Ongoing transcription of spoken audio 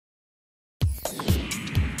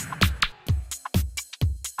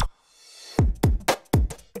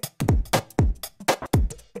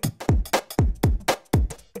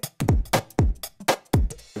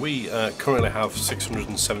We currently have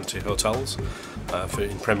 670 hotels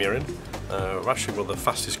in Premier Inn. We're actually one of the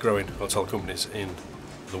fastest growing hotel companies in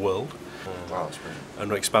the world. Wow, that's brilliant. And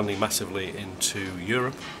we're expanding massively into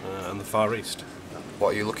Europe and the Far East.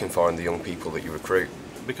 What are you looking for in the young people that you recruit?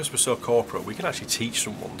 Because we're so corporate, we can actually teach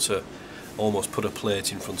someone to almost put a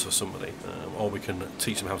plate in front of somebody, or we can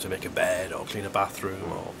teach them how to make a bed or clean a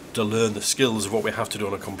bathroom, or to learn the skills of what we have to do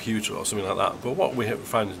on a computer or something like that. But what we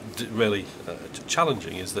find really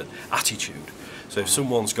challenging is that attitude. So if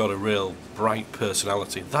someone's got a real bright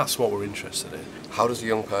personality, that's what we're interested in. How does a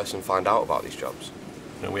young person find out about these jobs?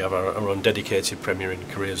 You know, we have our own dedicated Premier Inn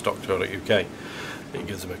careers.co.uk. It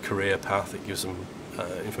gives them a career path, it gives them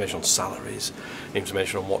information on salaries,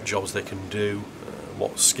 information on what jobs they can do,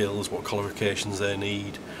 what skills, what qualifications they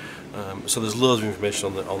need. So there's loads of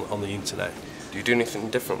information on the internet. Do you do anything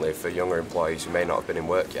differently for younger employees who may not have been in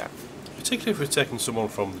work yet? Particularly if we're taking someone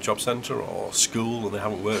from the job centre or school and they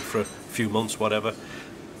haven't worked for a few months, whatever,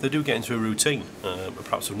 they do get into a routine,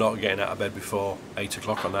 perhaps of not getting out of bed before 8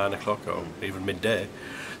 o'clock or 9 o'clock or even midday.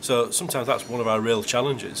 So sometimes that's one of our real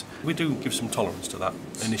challenges. We do give some tolerance to that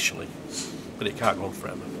initially, but it can't go on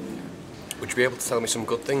forever. Would you be able to tell me some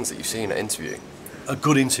good things that you've seen at interview? A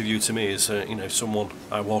good interview to me is, someone,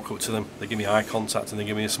 I walk up to them, they give me eye contact and they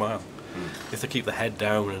give me a smile. If they keep their head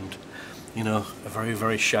down and, are very,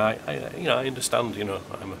 very shy, I understand,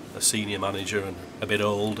 I'm a senior manager and a bit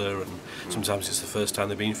older, and sometimes it's the first time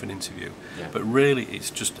they've been for an interview. Yeah. But really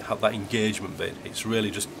it's just that engagement bit. It's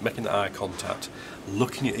really just making that eye contact,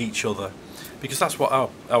 looking at each other, because that's what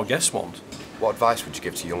our guests want. What advice would you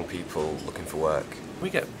give to young people looking for work?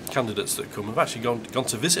 We get candidates that come, have actually gone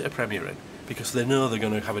to visit a Premier Inn because they know they're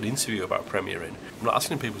going to have an interview about Premier Inn. I'm not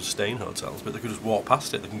asking people to stay in hotels, but they could just walk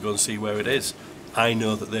past it, they can go and see where it is. I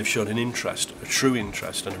know that they've shown an interest, a true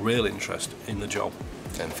interest and a real interest in the job.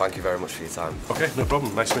 And thank you very much for your time. Okay, no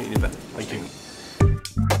problem. Nice meeting you, Ben. Thank you.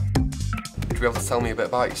 Would you be able to tell me a bit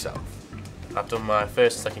about yourself? I've done my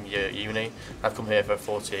first and second year at uni. I've come here for a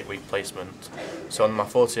 48-week placement. So on my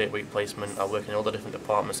 48-week placement, I work in all the different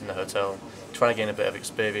departments in the hotel, trying to gain a bit of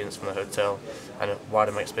experience from the hotel and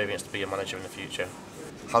widen my experience to be a manager in the future.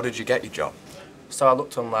 How did you get your job? So I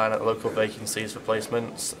looked online at local vacancies for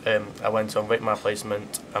placements. I went on Rate My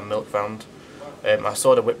Placement and Milkround. I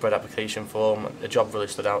saw the Whitbread application form. The job really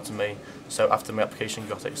stood out to me. So after my application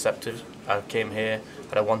got accepted, I came here,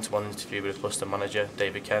 had a one-to-one interview with the cluster manager,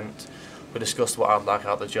 David Kent. We discussed what I'd like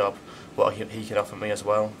out of the job, what he could offer me as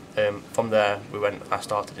well. From there, I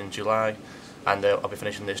started in July, and I'll be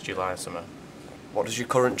finishing this July summer. What does your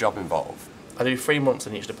current job involve? I do 3 months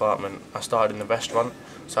in each department. I started in the restaurant,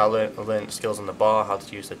 so I learned skills on the bar, how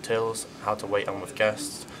to use the tills, how to wait on with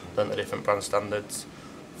guests, learned the different brand standards.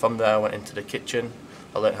 From there I went into the kitchen,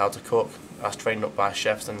 I learned how to cook. I was trained up by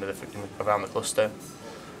chefs around the cluster,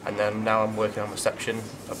 and then now I'm working on reception.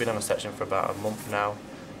 I've been on reception for about a month now,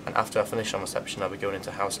 and after I finish on reception I'll be going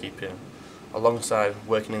into housekeeping. Alongside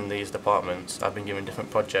working in these departments, I've been given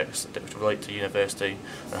different projects that relate to university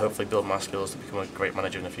and hopefully build my skills to become a great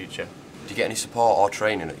manager in the future. Do you get any support or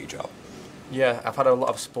training at your job? Yeah, I've had a lot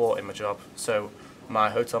of support in my job. So my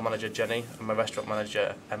hotel manager Jenny and my restaurant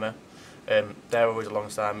manager Emma, they're always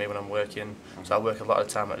alongside me when I'm working. So I work a lot of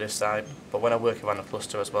the time at this side, but when I work around the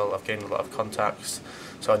cluster as well, I've gained a lot of contacts.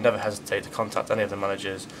 So I never hesitate to contact any of the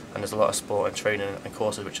managers, and there's a lot of support and training and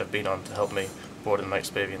courses which I've been on to help me broaden my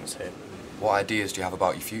experience here. What ideas do you have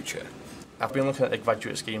about your future? I've been looking at the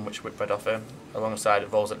graduate scheme which Whitbread offer, alongside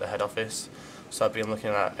roles at the head office. So I've been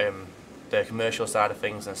looking at the commercial side of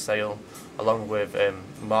things and sale, along with the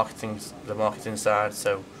marketing side,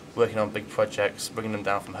 so working on big projects, bringing them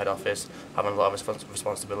down from head office, having a lot of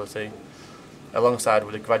responsibility. Alongside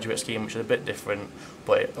with the graduate scheme, which is a bit different,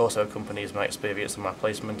 but it also accompanies my experience and my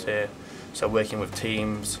placement here. So working with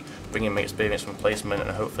teams, bringing my experience from placement,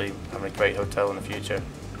 and hopefully having a great hotel in the future.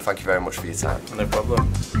 Thank you very much for your time. No problem.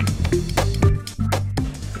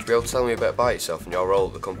 Would you be able to tell me a bit about yourself and your role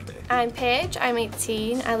at the company? I'm Paige, I'm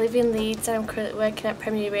 18, I live in Leeds and I'm currently working at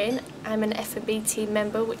Premier Inn. I'm an F&B team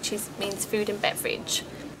member, which means food and beverage.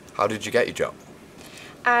 How did you get your job?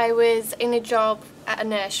 I was in a job at a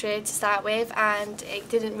nursery to start with and it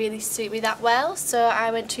didn't really suit me that well, so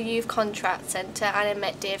I went to a youth contract centre and I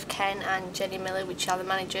met Dave Ken and Jenny Miller, which are the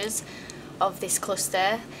managers of this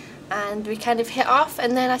cluster, and we kind of hit off,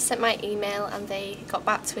 and then I sent my email and they got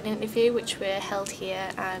back to an interview which we held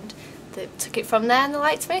here, and they took it from there and they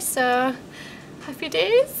liked me, so happy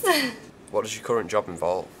days. What does your current job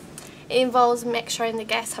involve? It involves make sure the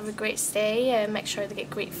guests have a great stay and make sure they get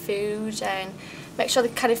great food and make sure they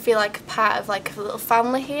kind of feel like a part of like a little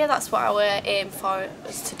family here. That's what our aim for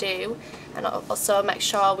us to do. And also make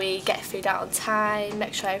sure we get food out on time,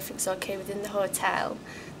 make sure everything's okay within the hotel.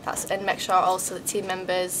 And make sure also the team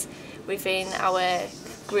members within our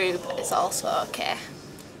group is also okay.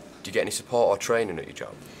 Do you get any support or training at your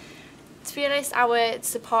job? To be honest, our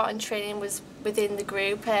support and training was within the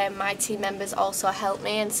group. My team members also helped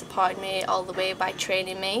me and supported me all the way by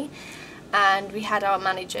training me. And we had our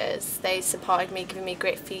managers, they supported me, giving me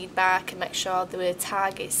great feedback and make sure there were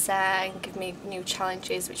targets set and give me new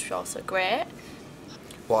challenges, which were also great.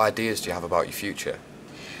 What ideas do you have about your future?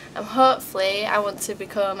 Hopefully I want to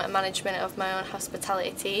become a management of my own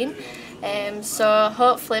hospitality team. So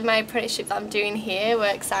hopefully my apprenticeship that I'm doing here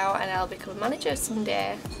works out and I'll become a manager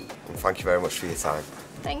someday. And thank you very much for your time.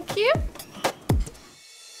 Thank you.